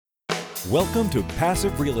Welcome to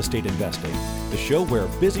Passive Real Estate Investing, the show where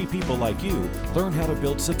busy people like you learn how to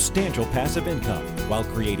build substantial passive income while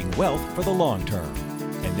creating wealth for the long term.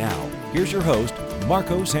 And now, here's your host,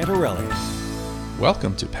 Marco Santarelli.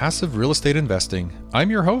 Welcome to Passive Real Estate Investing.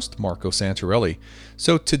 I'm your host, Marco Santarelli.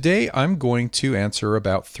 So today I'm going to answer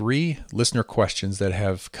about 3 listener questions that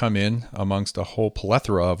have come in amongst a whole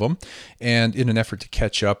plethora of them. And in an effort to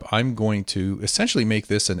catch up, I'm going to essentially make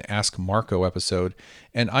this an Ask Marco episode.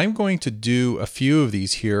 And I'm going to do a few of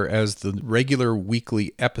these here as the regular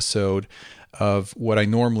weekly episode of what I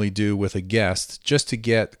normally do with a guest, just to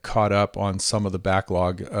get caught up on some of the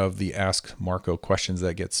backlog of the Ask Marco questions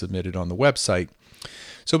that get submitted on the website.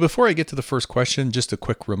 So before I get to the first question, just a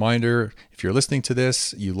quick reminder, if you're listening to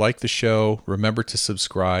this, you like the show, remember to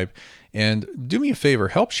subscribe, and do me a favor,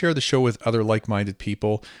 help share the show with other like-minded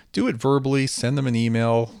people. Do it verbally, send them an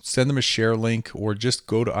email, send them a share link, or just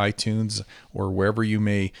go to iTunes or wherever you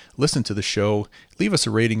may listen to the show. Leave us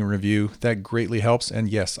a rating and review. That greatly helps, and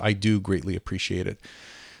yes, I do greatly appreciate it.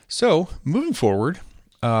 So moving forward,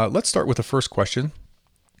 let's start with the first question.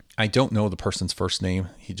 I don't know the person's first name.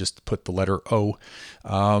 He just put the letter O,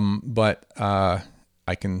 but I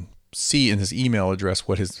can see in his email address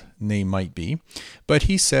what his name might be. But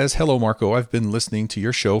he says, "Hello, Marco. I've been listening to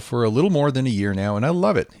your show for a little more than a year now, and I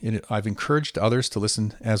love it. I've encouraged others to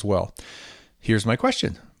listen as well. Here's my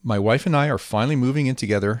question. My wife and I are finally moving in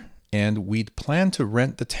together, and we'd planned to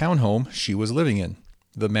rent the townhome she was living in.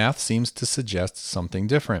 The math seems to suggest something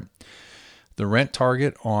different. The rent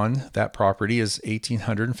target on that property is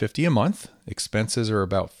 $1,850 a month. Expenses are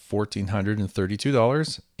about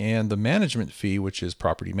 $1,432, and the management fee, which is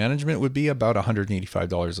property management, would be about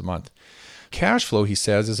 $185 a month. Cash flow, he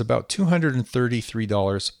says, is about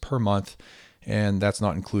 $233 per month, and that's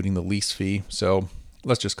not including the lease fee. So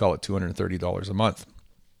let's just call it $230 a month.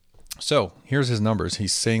 So here's his numbers.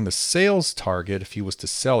 He's saying the sales target, if he was to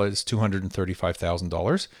sell it, is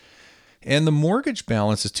 $235,000. And the mortgage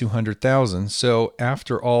balance is $200,000. So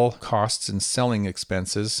after all costs and selling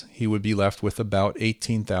expenses, he would be left with about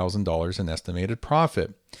 $18,000 in estimated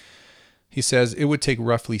profit. He says it would take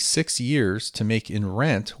roughly 6 years to make in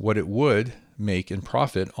rent what it would make in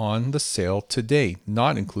profit on the sale today,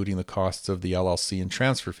 not including the costs of the LLC and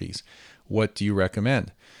transfer fees. What do you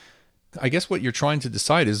recommend?" I guess what you're trying to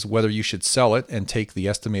decide is whether you should sell it and take the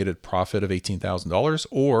estimated profit of $18,000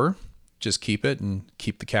 or just keep it and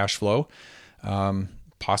keep the cash flow,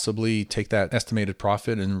 possibly take that estimated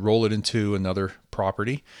profit and roll it into another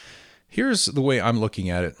property. Here's the way I'm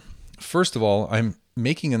looking at it. First of all, I'm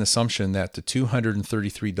making an assumption that the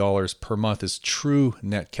 $233 per month is true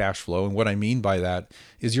net cash flow. And what I mean by that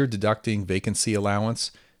is you're deducting vacancy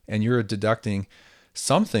allowance and you're deducting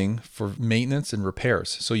something for maintenance and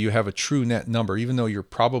repairs. So you have a true net number, even though you're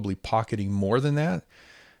probably pocketing more than that.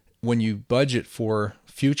 When you budget for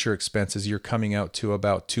future expenses, you're coming out to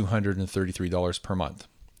about $233 per month.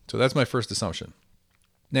 So that's my first assumption.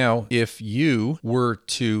 Now, if you were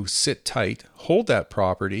to sit tight, hold that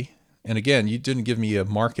property, and again, you didn't give me a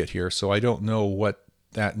market here, so I don't know what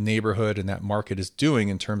that neighborhood and that market is doing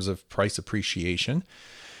in terms of price appreciation.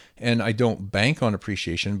 And I don't bank on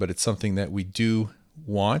appreciation, but it's something that we do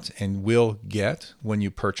want and will get when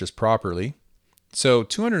you purchase properly. So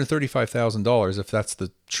 $235,000, if that's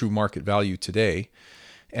the true market value today,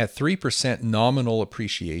 at 3% nominal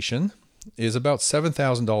appreciation is about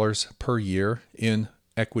 $7,000 per year in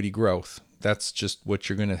equity growth. That's just what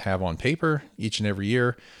you're going to have on paper each and every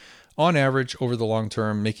year. On average, over the long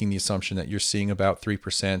term, making the assumption that you're seeing about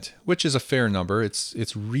 3%, which is a fair number.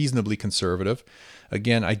 It's reasonably conservative.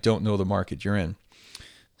 Again, I don't know the market you're in.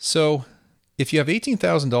 So if you have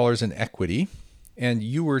 $18,000 in equity, and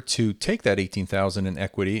you were to take that $18,000 in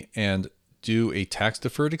equity and do a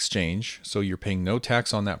tax-deferred exchange, so you're paying no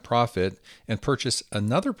tax on that profit, and purchase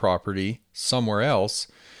another property somewhere else,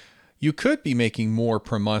 you could be making more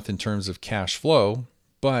per month in terms of cash flow,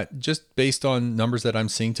 but just based on numbers that I'm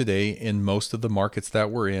seeing today in most of the markets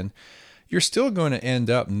that we're in, you're still going to end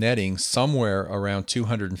up netting somewhere around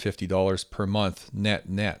 $250 per month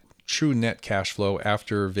net, true net cash flow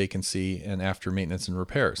after vacancy and after maintenance and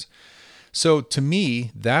repairs. So to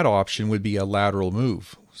me, that option would be a lateral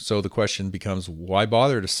move. So the question becomes, why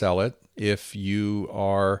bother to sell it if you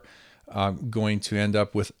are going to end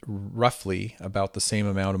up with roughly about the same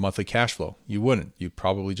amount of monthly cash flow? You wouldn't. You'd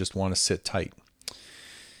probably just want to sit tight.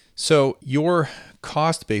 So your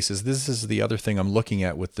cost basis, this is the other thing I'm looking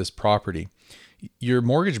at with this property. Your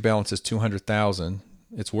mortgage balance is $200,000.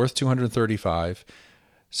 It's worth $235,000.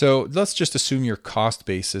 So let's just assume your cost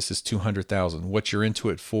basis is $200,000. What you're into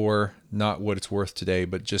it for, not what it's worth today,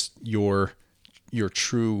 but just your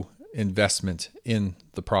true investment in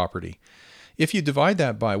the property. If you divide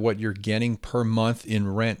that by what you're getting per month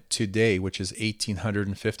in rent today, which is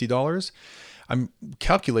 $1,850, I'm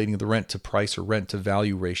calculating the rent to price or rent to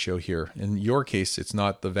value ratio here. In your case, it's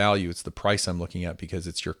not the value, it's the price I'm looking at because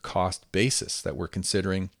it's your cost basis that we're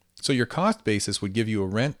considering. So your cost basis would give you a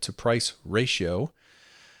rent to price ratio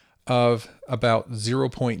of about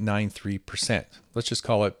 0.93%. Let's just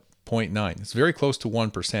call it 0.9. It's very close to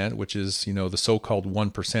 1%, which is, the so-called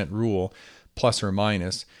 1% rule, plus or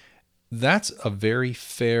minus. That's a very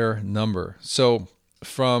fair number. So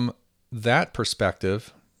from that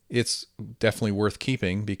perspective, it's definitely worth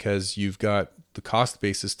keeping because you've got the cost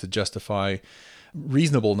basis to justify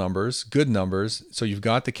reasonable numbers, good numbers. So you've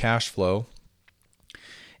got the cash flow.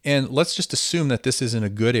 And let's just assume that this is in a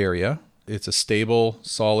good area. It's a stable,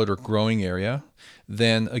 solid, or growing area.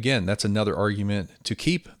 Then again, that's another argument to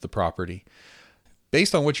keep the property.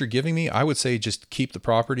 Based on what you're giving me, I would say just keep the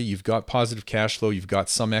property. You've got positive cash flow. You've got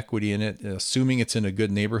some equity in it. Assuming it's in a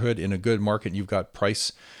good neighborhood, in a good market, you've got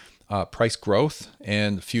price growth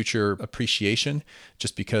and future appreciation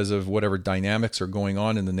just because of whatever dynamics are going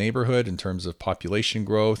on in the neighborhood in terms of population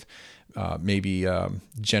growth, maybe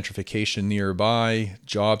gentrification nearby,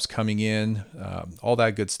 jobs coming in, all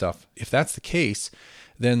that good stuff. If that's the case,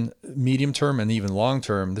 then medium term and even long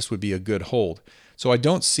term, this would be a good hold. So I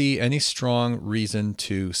don't see any strong reason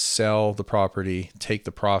to sell the property, take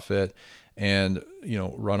the profit, and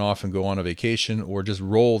run off and go on a vacation or just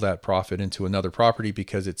roll that profit into another property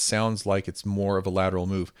because it sounds like it's more of a lateral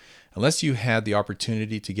move. Unless you had the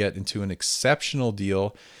opportunity to get into an exceptional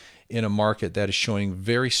deal in a market that is showing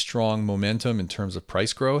very strong momentum in terms of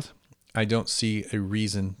price growth, I don't see a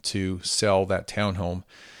reason to sell that townhome.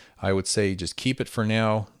 I would say just keep it for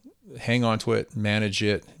now, hang on to it, manage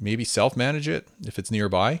it, maybe self-manage it if it's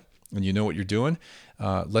nearby and you know what you're doing.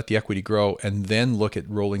 Let the equity grow and then look at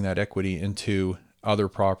rolling that equity into other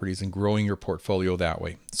properties and growing your portfolio that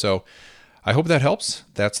way. So I hope that helps.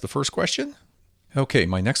 That's the first question. Okay,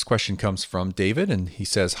 my next question comes from David, and he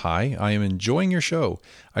says, "Hi, I am enjoying your show.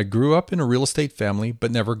 I grew up in a real estate family,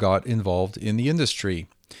 but never got involved in the industry.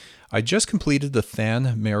 I just completed the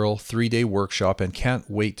Than Merrill 3-day workshop and can't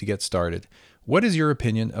wait to get started. What is your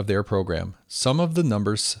opinion of their program? Some of the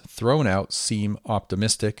numbers thrown out seem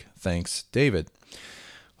optimistic. Thanks, David."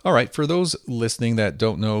 All right, for those listening that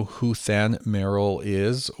don't know who Than Merrill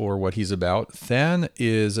is or what he's about, Than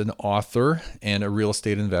is an author and a real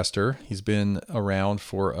estate investor. He's been around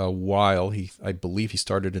for a while. I believe he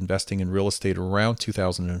started investing in real estate around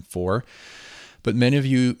 2004. But many of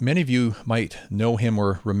you might know him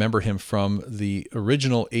or remember him from the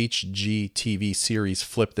original HGTV series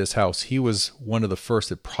Flip This House. He was one of the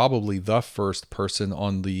first, probably the first person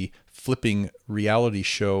on the flipping reality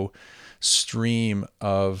show stream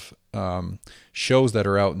of shows that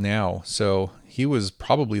are out now. So he was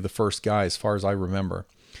probably the first guy as far as I remember.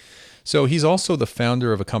 So he's also the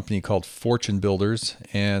founder of a company called Fortune Builders,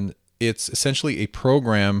 and it's essentially a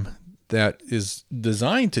program that is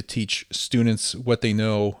designed to teach students what they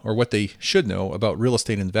know or what they should know about real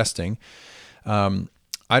estate investing.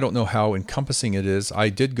 I don't know how encompassing it is. I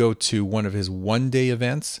did go to one of his one-day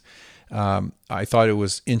events. I thought it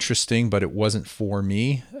was interesting, but it wasn't for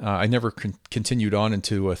me. I never continued on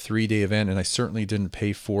into a 3-day event, and I certainly didn't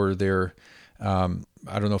pay for their, I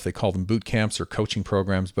don't know if they call them boot camps or coaching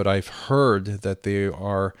programs, but I've heard that they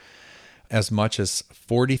are as much as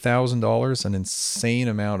 $40,000, an insane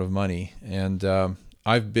amount of money. And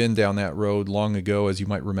I've been down that road long ago, as you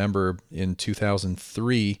might remember, in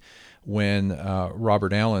 2003, when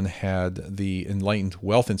Robert Allen had the Enlightened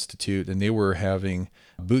Wealth Institute, and they were having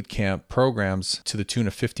boot camp programs to the tune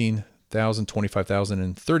of $15,000, $25,000,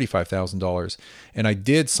 and $35,000. And I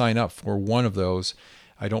did sign up for one of those.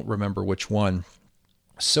 I don't remember which one.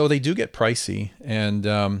 So they do get pricey, and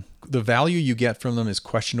the value you get from them is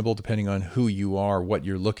questionable depending on who you are, what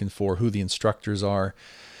you're looking for, who the instructors are,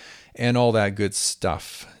 and all that good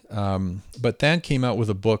stuff. But Than came out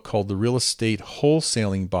with a book called The Real Estate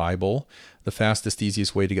Wholesaling Bible, the fastest,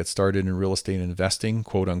 easiest way to get started in real estate investing,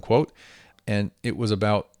 quote unquote. And it was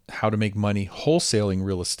about how to make money wholesaling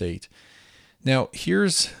real estate. Now,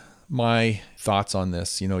 here's my thoughts on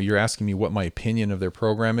this. You're asking me what my opinion of their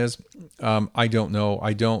program is. I don't know.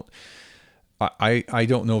 I don't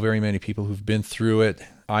know very many people who've been through it.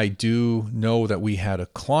 I do know that we had a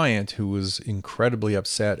client who was incredibly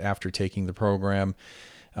upset after taking the program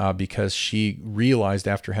because she realized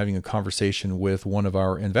after having a conversation with one of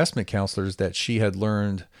our investment counselors that she had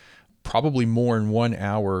learned probably more in 1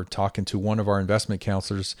 hour talking to one of our investment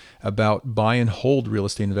counselors about buy and hold real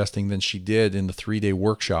estate investing than she did in the 3-day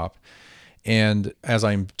workshop. And as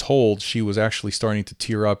I'm told, she was actually starting to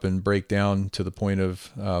tear up and break down to the point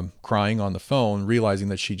of crying on the phone, realizing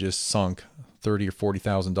that she just sunk $30,000 or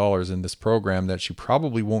 $40,000 in this program that she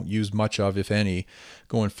probably won't use much of, if any,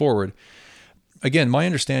 going forward. Again, my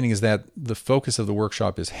understanding is that the focus of the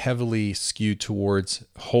workshop is heavily skewed towards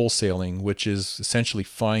wholesaling, which is essentially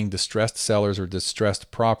finding distressed sellers or distressed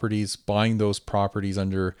properties, buying those properties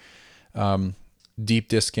under deep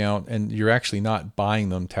discount, and you're actually not buying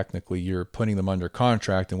them technically. You're putting them under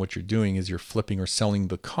contract, and what you're doing is you're flipping or selling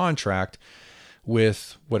the contract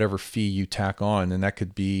with whatever fee you tack on, and that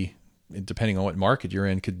could be, depending on what market you're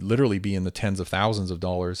in, could literally be in the tens of thousands of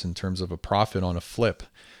dollars in terms of a profit on a flipped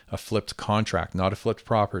contract, not a flipped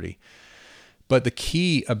property. But the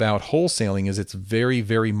key about wholesaling is it's very,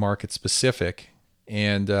 very market specific.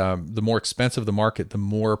 And the more expensive the market, the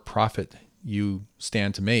more profit you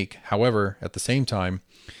stand to make. However, at the same time,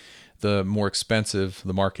 the more expensive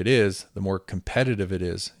the market is, the more competitive it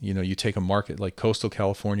is. You know, you take a market like coastal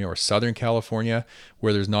California or Southern California,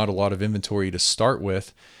 where there's not a lot of inventory to start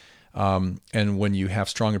with. And when you have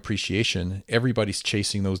strong appreciation, everybody's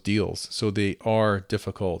chasing those deals. So they are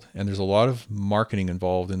difficult. And there's a lot of marketing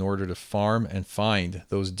involved in order to farm and find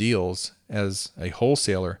those deals as a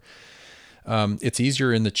wholesaler. It's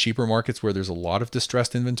easier in the cheaper markets where there's a lot of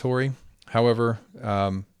distressed inventory. However,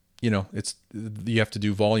 you have to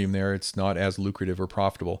do volume there. It's not as lucrative or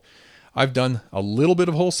profitable. I've done a little bit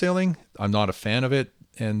of wholesaling. I'm not a fan of it.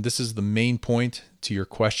 And this is the main point to your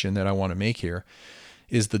question that I want to make here,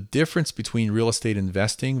 is the difference between real estate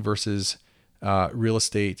investing versus real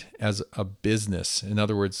estate as a business. In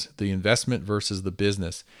other words, the investment versus the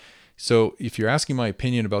business. So if you're asking my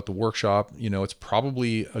opinion about the workshop, it's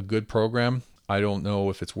probably a good program. I don't know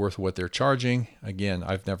if it's worth what they're charging. Again,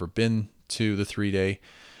 I've never been to the 3-day.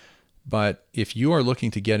 But if you are looking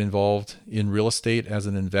to get involved in real estate as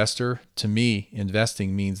an investor, to me,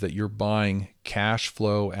 investing means that you're buying cash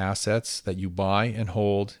flow assets that you buy and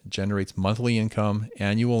hold, generates monthly income,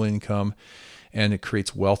 annual income, and it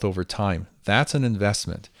creates wealth over time. That's an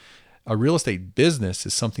investment. A real estate business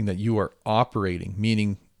is something that you are operating,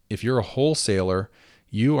 meaning if you're a wholesaler,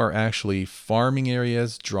 you are actually farming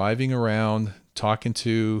areas, driving around, talking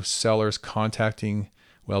to sellers,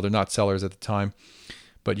 they're not sellers at the time,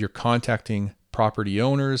 but you're contacting property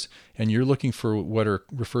owners, and you're looking for what are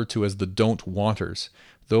referred to as the don't wanters.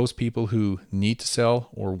 Those people who need to sell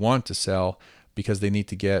or want to sell because they need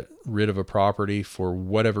to get rid of a property for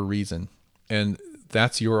whatever reason. And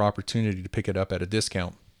that's your opportunity to pick it up at a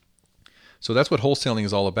discount. So that's what wholesaling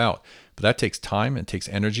is all about. But that takes time, it takes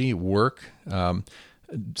energy, work,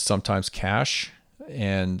 sometimes cash,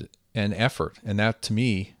 and effort. And that to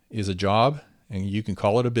me is a job, and you can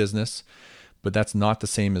call it a business, but that's not the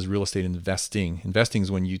same as real estate investing. Investing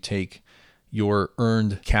is when you take your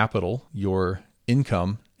earned capital, your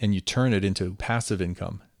income, and you turn it into passive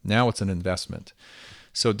income. Now it's an investment.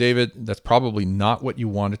 So David, that's probably not what you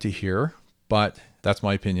wanted to hear, but that's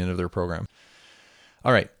my opinion of their program.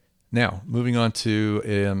 All right. Now, moving on to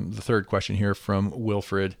the third question here from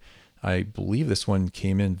Wilfred. I believe this one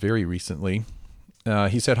came in very recently.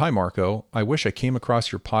 He said, "Hi, Marco. I wish I came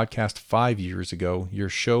across your podcast 5 years ago. Your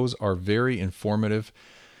shows are very informative.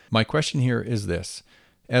 My question here is this.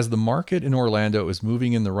 As the market in Orlando is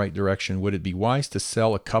moving in the right direction, would it be wise to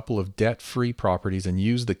sell a couple of debt-free properties and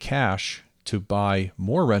use the cash to buy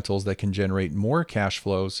more rentals that can generate more cash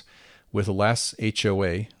flows with less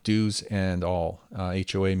HOA, dues and all?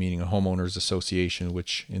 HOA meaning a homeowners association,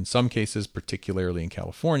 which in some cases, particularly in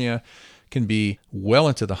California, can be well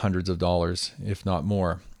into the hundreds of dollars, if not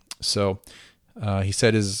more. So he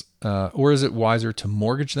said, or is it wiser to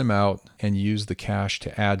mortgage them out and use the cash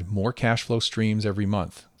to add more cash flow streams every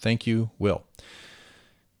month? Thank you, Will."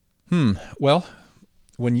 Well,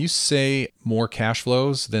 when you say more cash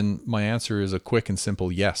flows, then my answer is a quick and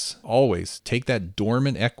simple yes. Always take that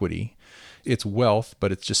dormant equity. It's wealth,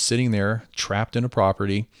 but it's just sitting there trapped in a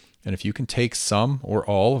property. And if you can take some or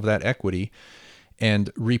all of that equity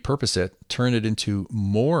and repurpose it, turn it into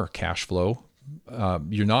more cash flow,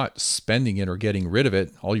 you're not spending it or getting rid of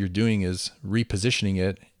it. All you're doing is repositioning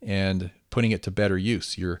it and putting it to better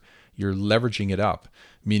use. You're leveraging it up,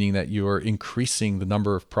 meaning that you're increasing the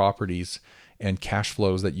number of properties and cash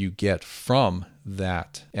flows that you get from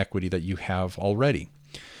that equity that you have already.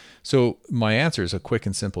 So my answer is a quick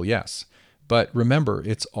and simple yes. But remember,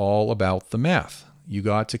 it's all about the math. You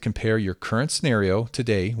got to compare your current scenario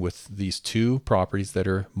today with these two properties that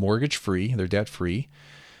are mortgage-free, they're debt-free,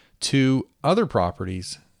 to other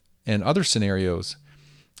properties and other scenarios.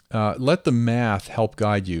 Let the math help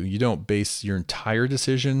guide you. You don't base your entire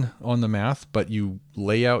decision on the math, but you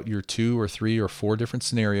lay out your 2 or 3 or 4 different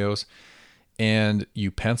scenarios and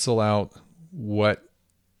you pencil out what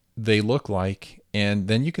they look like, and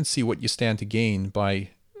then you can see what you stand to gain by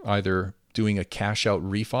either doing a cash out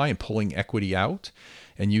refi and pulling equity out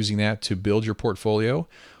and using that to build your portfolio,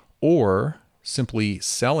 or simply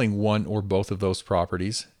selling one or both of those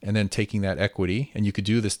properties and then taking that equity. And you could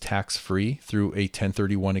do this tax-free through a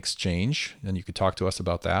 1031 exchange, and you could talk to us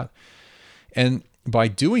about that. And by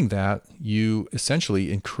doing that, you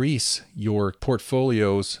essentially increase your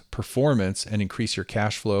portfolio's performance and increase your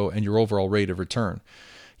cash flow and your overall rate of return.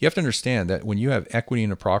 You have to understand that when you have equity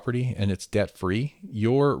in a property and it's debt-free,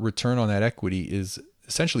 your return on that equity is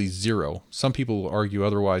essentially zero. Some people will argue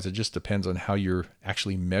otherwise. It just depends on how you're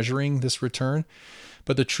actually measuring this return.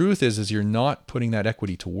 But the truth is you're not putting that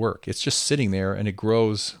equity to work. It's just sitting there, and it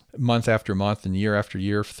grows month after month and year after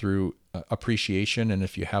year through appreciation. And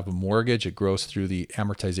if you have a mortgage, it grows through the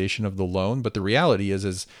amortization of the loan. But the reality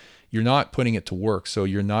is you're not putting it to work, so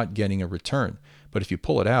you're not getting a return. But if you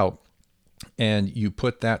pull it out and you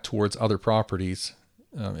put that towards other properties,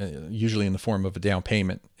 usually in the form of a down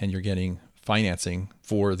payment, and you're getting financing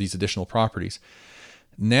for these additional properties,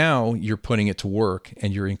 now you're putting it to work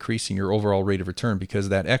and you're increasing your overall rate of return, because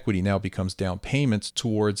that equity now becomes down payments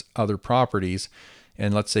towards other properties.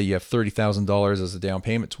 And let's say you have $30,000 as a down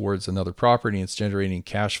payment towards another property, and it's generating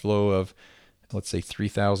cash flow of, let's say,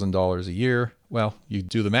 $3,000 a year. Well, you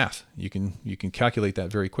do the math. You can calculate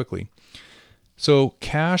that very quickly. So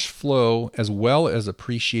cash flow as well as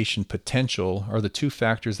appreciation potential are the two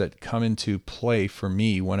factors that come into play for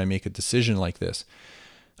me when I make a decision like this.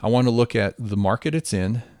 I want to look at the market it's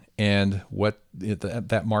in and what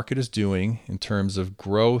that market is doing in terms of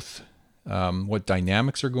growth, what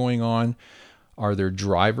dynamics are going on. Are there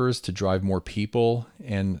drivers to drive more people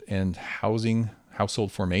and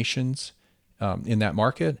household formations in that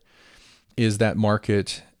market? Is that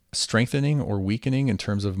market strengthening or weakening in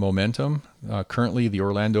terms of momentum? Currently, the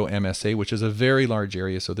Orlando MSA, which is a very large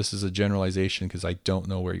area, so this is a generalization because I don't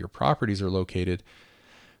know where your properties are located,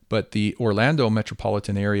 but the Orlando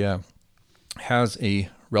metropolitan area has a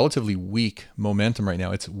relatively weak momentum right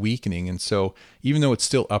now. It's weakening, and so even though it's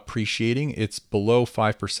still appreciating, it's below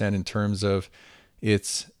 5% in terms of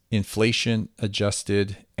its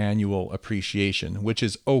inflation-adjusted annual appreciation, which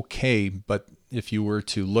is okay, but if you were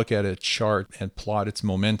to look at a chart and plot its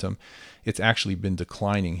momentum, it's actually been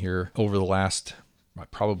declining here over the last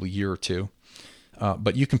probably year or two.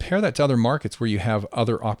 But you compare that to other markets where you have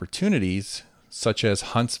other opportunities, such as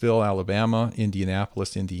Huntsville, Alabama,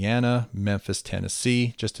 Indianapolis, Indiana, Memphis,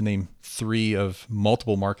 Tennessee, just to name three of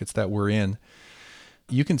multiple markets that we're in.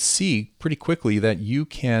 You can see pretty quickly that you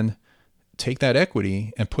can take that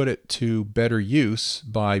equity and put it to better use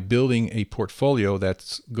by building a portfolio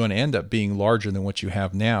that's going to end up being larger than what you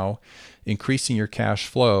have now, increasing your cash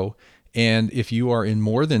flow. And if you are in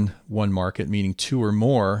more than one market, meaning two or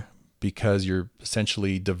more, because you're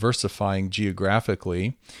essentially diversifying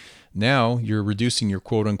geographically, now you're reducing your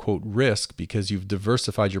quote unquote risk because you've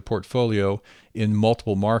diversified your portfolio in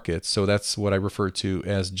multiple markets. So that's what I refer to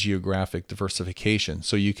as geographic diversification.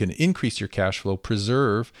 So you can increase your cash flow,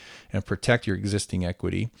 preserve and protect your existing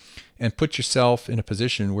equity, and put yourself in a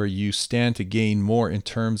position where you stand to gain more in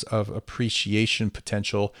terms of appreciation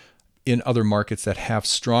potential in other markets that have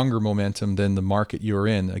stronger momentum than the market you're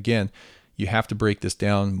in. Again, you have to break this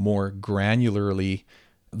down more granularly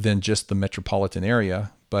than just the metropolitan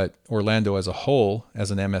area. But Orlando as a whole, as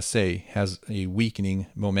an MSA, has a weakening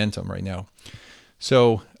momentum right now.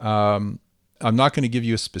 So I'm not going to give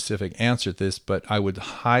you a specific answer to this, but I would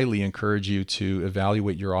highly encourage you to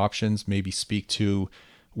evaluate your options, maybe speak to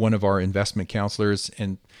one of our investment counselors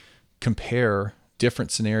and compare different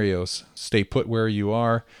scenarios. Stay put where you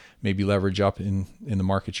are, maybe leverage up in the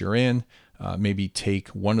market you're in, maybe take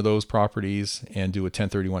one of those properties and do a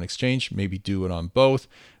 1031 exchange, maybe do it on both.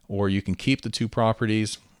 Or you can keep the two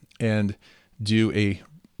properties and do a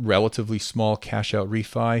relatively small cash out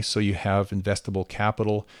refi so you have investable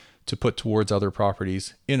capital to put towards other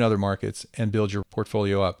properties in other markets and build your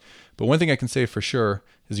portfolio up. But one thing I can say for sure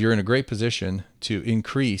is you're in a great position to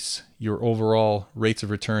increase your overall rates of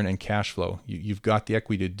return and cash flow. You've got the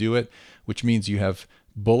equity to do it, which means you have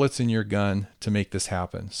bullets in your gun to make this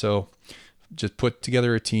happen. So just put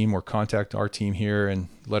together a team or contact our team here and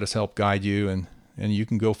let us help guide you, and you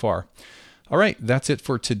can go far. All right, that's it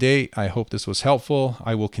for today. I hope this was helpful.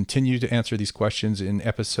 I will continue to answer these questions in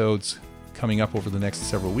episodes coming up over the next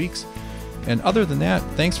several weeks. And other than that,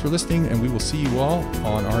 thanks for listening, and we will see you all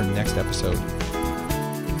on our next episode.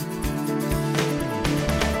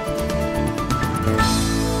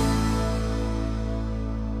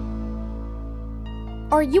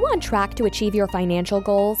 Are Are you on track to achieve your financial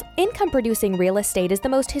goals? Income-producing real estate is the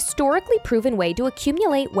most historically proven way to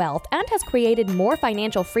accumulate wealth and has created more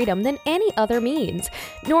financial freedom than any other means.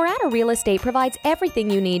 Norada Real Estate provides everything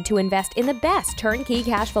you need to invest in the best turnkey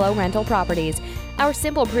cash flow rental properties. Our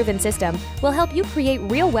simple, proven system will help you create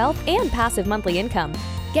real wealth and passive monthly income.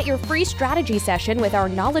 Get your free strategy session with our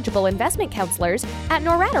knowledgeable investment counselors at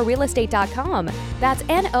noradarealestate.com. That's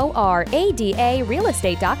NORADA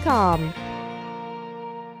realestate.com.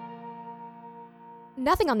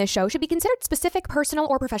 Nothing on this show should be considered specific, personal,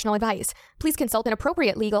 or professional advice. Please consult an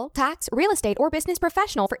appropriate legal, tax, real estate, or business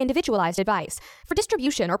professional for individualized advice. For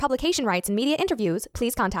distribution or publication rights and media interviews,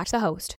 please contact the host.